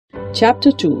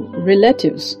Chapter 2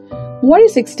 Relatives. What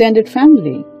is extended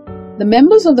family? The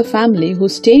members of the family who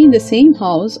stay in the same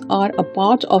house are a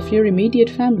part of your immediate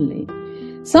family.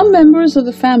 Some members of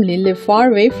the family live far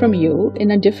away from you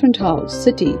in a different house,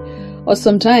 city, or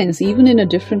sometimes even in a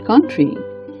different country.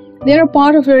 They are a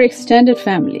part of your extended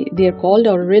family. They are called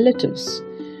our relatives.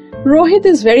 Rohit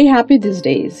is very happy these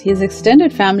days. His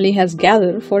extended family has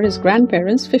gathered for his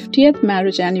grandparents' 50th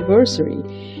marriage anniversary,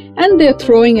 and they are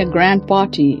throwing a grand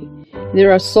party.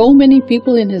 There are so many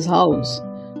people in his house.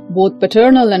 Both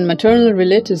paternal and maternal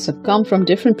relatives have come from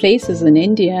different places in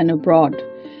India and abroad.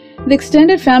 The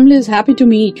extended family is happy to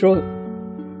meet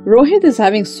Rohit is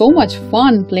having so much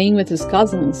fun playing with his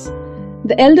cousins.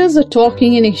 The elders are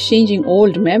talking and exchanging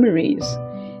old memories.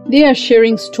 They are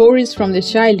sharing stories from their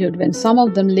childhood when some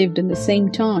of them lived in the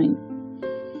same time.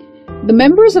 The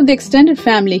members of the extended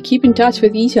family keep in touch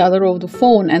with each other over the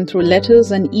phone and through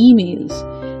letters and emails.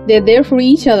 They are there for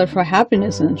each other for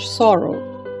happiness and sorrow.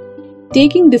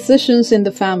 Taking decisions in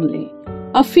the family.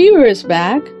 A few years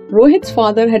back, Rohit's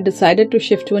father had decided to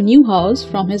shift to a new house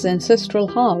from his ancestral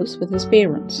house with his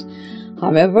parents.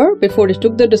 However, before he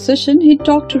took the decision, he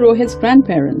talked to Rohit's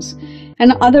grandparents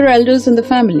and other elders in the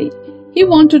family. He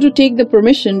wanted to take the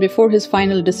permission before his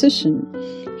final decision.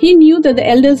 He knew that the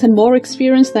elders had more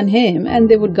experience than him and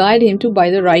they would guide him to buy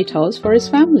the right house for his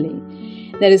family.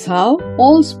 That is how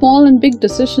all small and big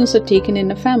decisions are taken in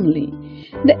a family.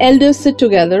 The elders sit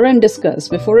together and discuss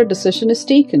before a decision is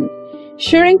taken.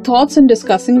 Sharing thoughts and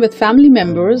discussing with family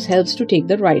members helps to take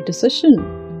the right decision.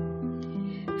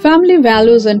 Family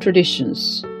values and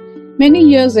traditions. Many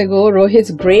years ago, Rohit's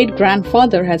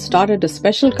great-grandfather had started a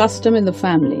special custom in the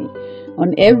family.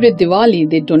 On every Diwali,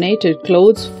 they donated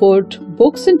clothes, food,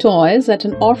 books and toys at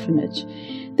an orphanage.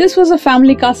 This was a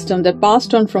family custom that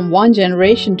passed on from one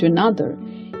generation to another.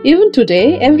 Even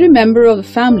today, every member of the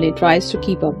family tries to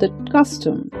keep up the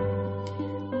custom.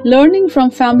 Learning from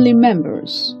family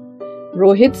members.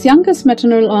 Rohit's youngest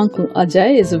maternal uncle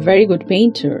Ajay is a very good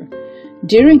painter.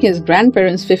 During his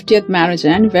grandparents' 50th marriage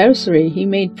anniversary, he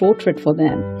made portrait for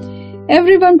them.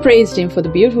 Everyone praised him for the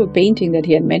beautiful painting that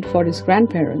he had made for his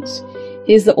grandparents.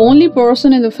 He is the only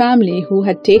person in the family who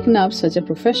had taken up such a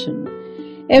profession.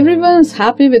 Everyone is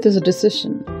happy with his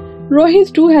decision.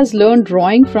 Rohit too has learned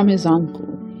drawing from his uncle.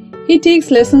 He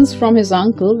takes lessons from his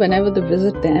uncle whenever they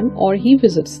visit them or he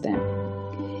visits them.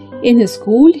 In his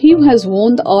school, he has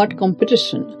won the art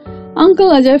competition. Uncle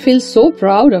Ajay feels so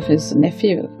proud of his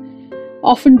nephew.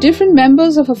 Often different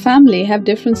members of a family have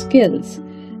different skills.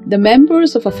 The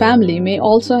members of a family may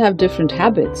also have different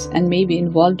habits and may be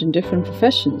involved in different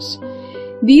professions.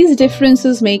 These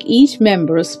differences make each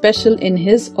member special in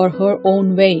his or her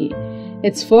own way.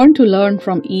 It's fun to learn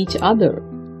from each other.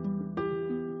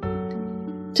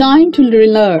 Time to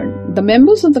relearn. The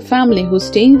members of the family who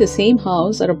stay in the same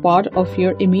house are a part of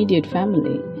your immediate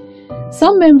family.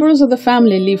 Some members of the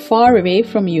family live far away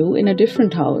from you in a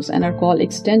different house and are called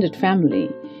extended family.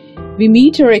 We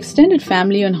meet our extended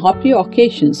family on happy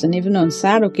occasions and even on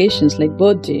sad occasions like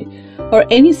birthday or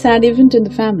any sad event in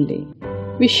the family.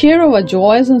 We share our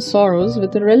joys and sorrows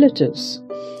with the relatives.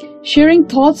 Sharing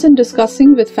thoughts and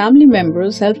discussing with family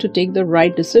members help to take the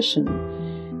right decision.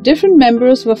 Different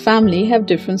members of a family have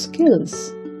different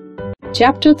skills.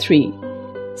 Chapter 3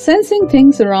 Sensing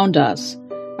things around us.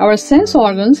 Our sense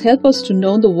organs help us to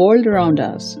know the world around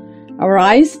us. Our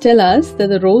eyes tell us that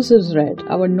the rose is red.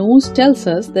 Our nose tells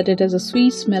us that it has a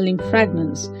sweet-smelling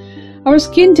fragrance. Our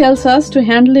skin tells us to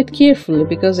handle it carefully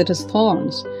because it has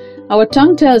thorns. Our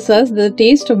tongue tells us that the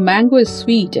taste of mango is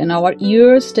sweet, and our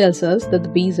ears tells us that the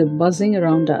bees are buzzing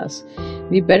around us.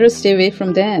 We better stay away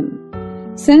from them.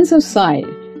 Sense of sight.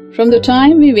 From the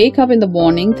time we wake up in the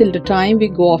morning till the time we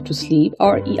go off to sleep,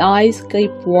 our eyes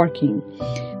keep working.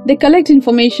 They collect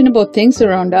information about things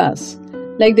around us,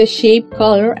 like their shape,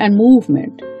 color, and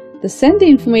movement. They send the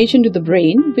information to the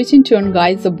brain, which in turn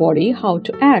guides the body how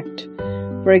to act.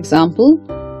 For example,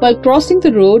 while crossing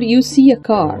the road, you see a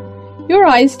car. Your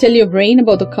eyes tell your brain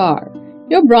about the car.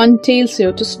 Your brain tells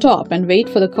you to stop and wait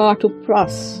for the car to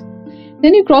pass.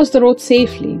 Then you cross the road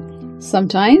safely.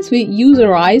 Sometimes we use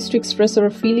our eyes to express our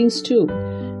feelings too,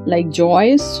 like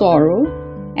joy, sorrow,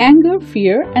 anger,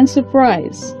 fear, and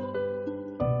surprise.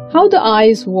 How the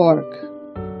eyes work.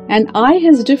 An eye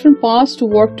has different parts to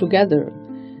work together.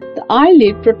 The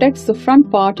eyelid protects the front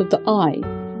part of the eye.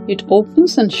 It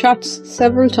opens and shuts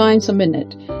several times a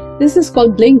minute. This is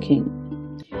called blinking.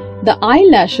 The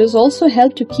eyelashes also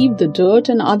help to keep the dirt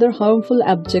and other harmful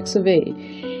objects away.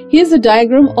 Here's a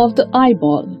diagram of the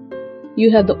eyeball.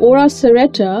 You have the ora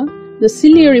serrata, the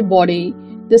ciliary body,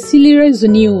 the ciliary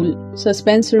zonule,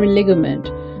 suspensory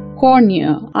ligament,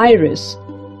 cornea, iris,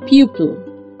 Pupil,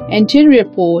 anterior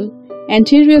pole,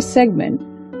 anterior segment,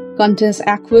 contains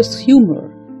aqueous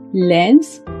humor.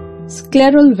 Lens,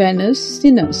 scleral venous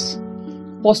sinus.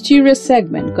 Posterior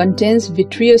segment contains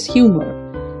vitreous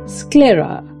humor.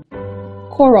 Sclera.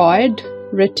 Choroid,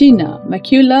 retina,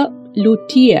 macula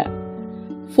lutea.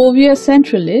 Fovea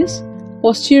centralis,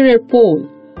 posterior pole.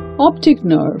 Optic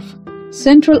nerve,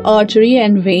 central artery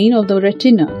and vein of the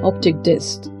retina, optic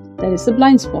disc, that is the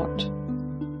blind spot.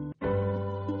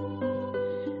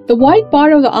 The white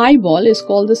part of the eyeball is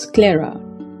called the sclera.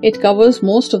 It covers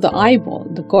most of the eyeball.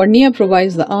 The cornea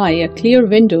provides the eye a clear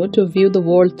window to view the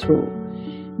world through.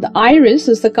 The iris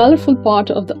is the colorful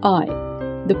part of the eye.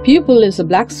 The pupil is a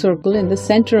black circle in the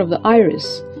center of the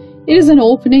iris. It is an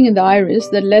opening in the iris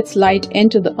that lets light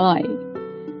enter the eye.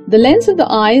 The lens of the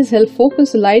eyes help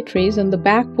focus the light rays on the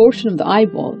back portion of the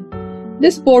eyeball.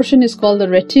 This portion is called the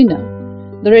retina.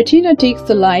 The retina takes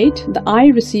the light the eye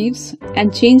receives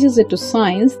and changes it to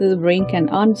signs that the brain can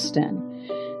understand.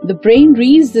 The brain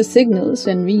reads the signals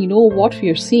and we know what we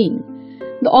are seeing.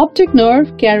 The optic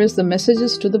nerve carries the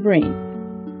messages to the brain.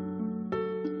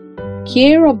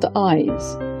 Care of the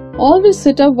eyes. Always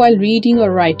sit up while reading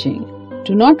or writing.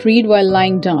 Do not read while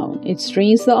lying down. It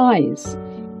strains the eyes.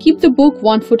 Keep the book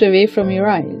 1 foot away from your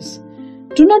eyes.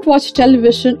 Do not watch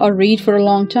television or read for a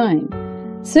long time.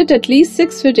 Sit at least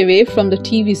 6 feet away from the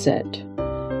TV set.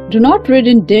 Do not read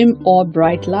in dim or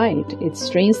bright light. It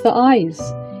strains the eyes.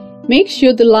 Make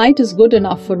sure the light is good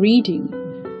enough for reading.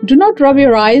 Do not rub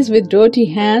your eyes with dirty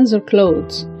hands or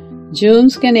clothes.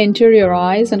 Germs can enter your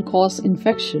eyes and cause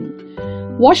infection.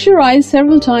 Wash your eyes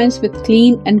several times with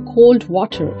clean and cold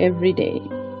water every day.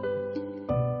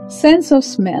 Sense of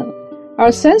smell.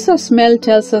 Our sense of smell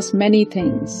tells us many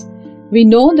things. We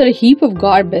know that a heap of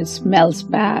garbage smells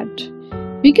bad.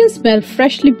 We can smell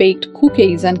freshly baked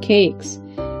cookies and cakes.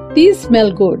 These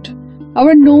smell good.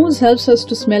 Our nose helps us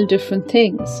to smell different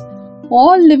things.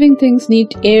 All living things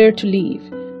need air to live.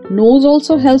 Nose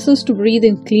also helps us to breathe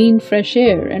in clean, fresh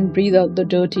air and breathe out the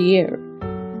dirty air.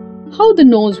 How the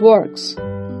nose works.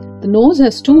 The nose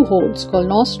has 2 holes called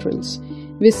nostrils.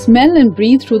 We smell and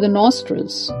breathe through the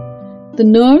nostrils. The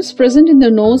nerves present in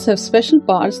the nose have special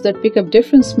parts that pick up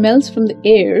different smells from the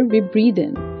air we breathe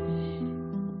in.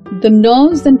 The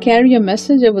nerves then carry a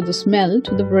message over the smell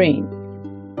to the brain.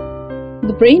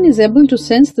 The brain is able to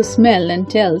sense the smell and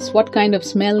tells what kind of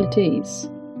smell it is.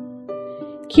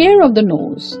 Care of the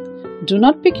nose. Do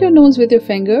not pick your nose with your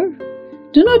finger.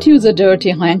 Do not use a dirty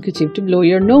handkerchief to blow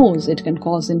your nose. It can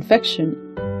cause infection.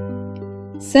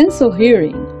 Sense of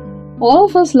hearing. All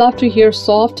of us love to hear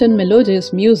soft and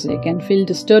melodious music and feel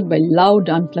disturbed by loud,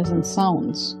 unpleasant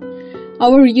sounds.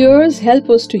 Our ears help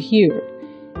us to hear.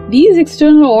 These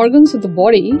external organs of the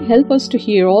body help us to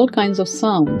hear all kinds of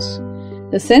sounds.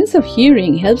 The sense of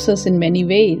hearing helps us in many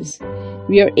ways.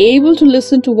 We are able to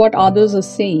listen to what others are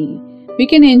saying. We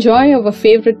can enjoy our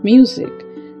favorite music.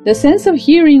 The sense of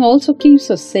hearing also keeps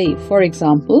us safe. For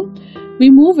example, we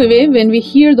move away when we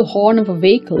hear the horn of a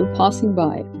vehicle passing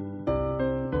by.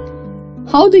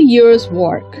 How the ears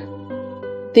work.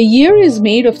 The ear is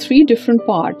made of 3 different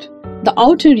parts: the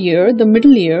outer ear, the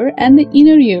middle ear, and the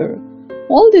inner ear.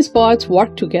 All these parts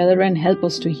work together and help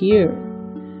us to hear.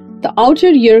 The outer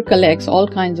ear collects all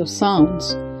kinds of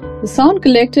sounds. The sound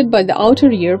collected by the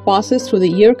outer ear passes through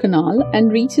the ear canal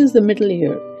and reaches the middle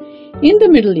ear. In the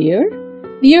middle ear,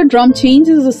 the eardrum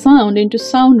changes the sound into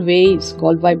sound waves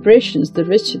called vibrations that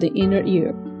reach the inner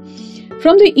ear.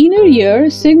 From the inner ear,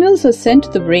 signals are sent to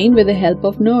the brain with the help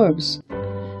of nerves.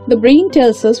 The brain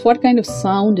tells us what kind of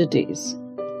sound it is.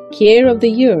 Care of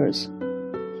the ears.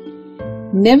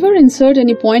 Never insert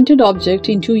any pointed object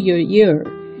into your ear.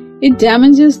 It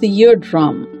damages the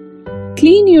eardrum.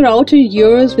 Clean your outer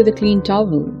ears with a clean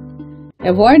towel.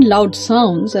 Avoid loud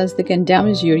sounds as they can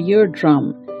damage your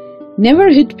eardrum. Never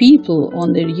hit people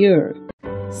on their ear.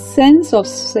 Sense of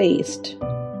taste.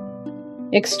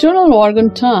 External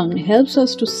organ tongue helps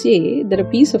us to say that a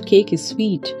piece of cake is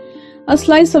sweet, a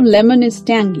slice of lemon is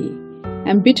tangy,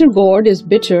 and bitter gourd is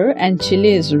bitter and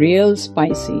chili is real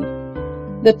spicy.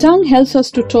 The tongue helps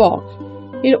us to talk.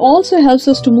 It also helps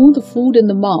us to move the food in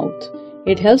the mouth.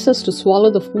 It helps us to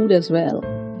swallow the food as well.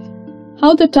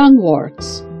 How the tongue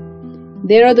works.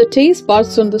 There are the taste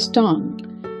buds on the tongue.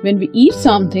 When we eat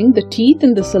something, the teeth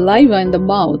and the saliva in the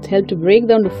mouth help to break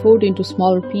down the food into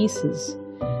smaller pieces.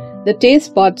 The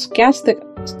taste buds catch the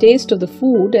taste of the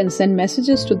food and send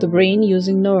messages to the brain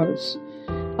using nerves.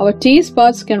 Our taste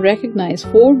buds can recognize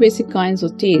 4 basic kinds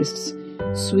of tastes: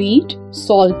 sweet,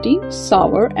 salty,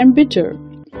 sour, and bitter.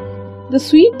 The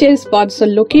sweet taste buds are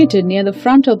located near the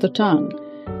front of the tongue.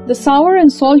 The sour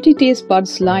and salty taste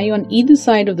buds lie on either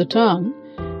side of the tongue.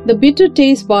 The bitter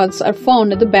taste buds are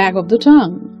found at the back of the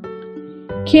tongue.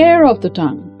 Care of the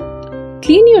tongue.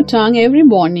 Clean your tongue every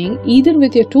morning either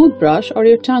with your toothbrush or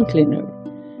your tongue cleaner.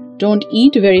 Don't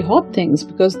eat very hot things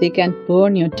because they can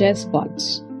burn your taste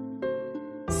buds.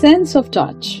 Sense of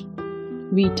touch.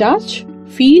 We touch,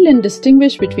 feel and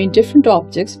distinguish between different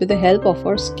objects with the help of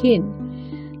our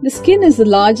skin. The skin is the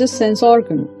largest sense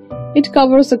organ. It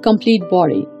covers the complete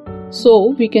body.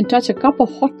 So, we can touch a cup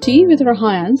of hot tea with our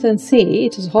hands and say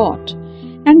it is hot,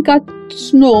 and cut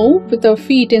snow with our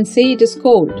feet and say it is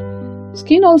cold.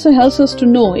 Skin also helps us to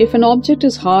know if an object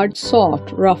is hard,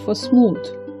 soft, rough or smooth.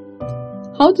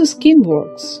 How the skin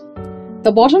works.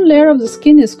 The bottom layer of the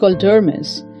skin is called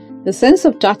dermis. The sense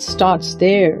of touch starts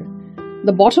there.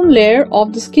 The bottom layer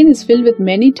of the skin is filled with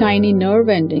many tiny nerve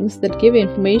endings that give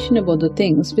information about the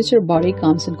things which our body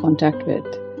comes in contact with.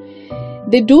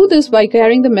 They do this by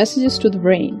carrying the messages to the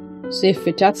brain. So if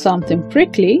we touch something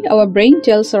prickly, our brain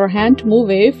tells our hand to move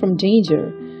away from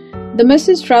danger. The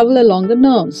message travels along the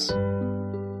nerves.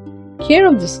 Care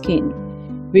of the skin.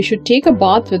 We should take a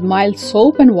bath with mild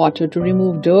soap and water to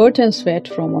remove dirt and sweat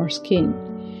from our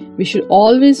skin. We should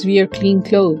always wear clean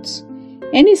clothes.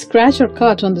 Any scratch or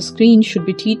cut on the skin should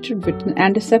be treated with an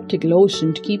antiseptic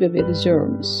lotion to keep away the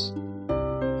germs.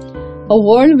 A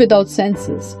world without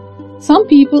senses. Some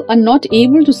people are not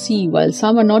able to see while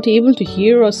some are not able to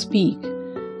hear or speak.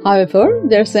 However,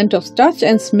 their sense of touch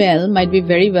and smell might be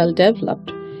very well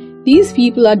developed. These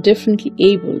people are differently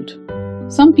abled.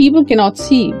 Some people cannot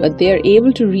see, but they are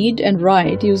able to read and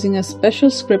write using a special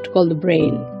script called the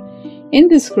Braille. In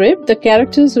this script, the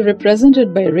characters are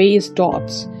represented by raised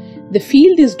dots. They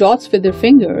feel these dots with their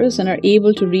fingers and are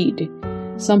able to read.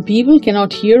 Some people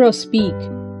cannot hear or speak.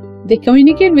 They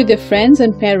communicate with their friends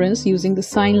and parents using the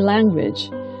sign language.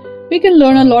 We can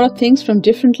learn a lot of things from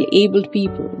differently abled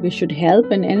people. We should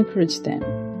help and encourage them.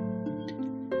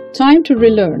 Time to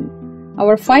relearn.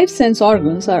 Our 5 sense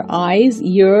organs are eyes,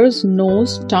 ears,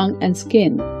 nose, tongue and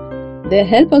skin. They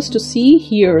help us to see,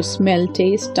 hear, smell,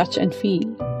 taste, touch and feel.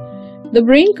 The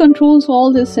brain controls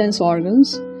all these sense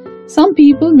organs. Some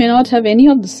people may not have any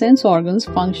of the sense organs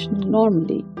functioning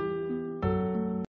normally.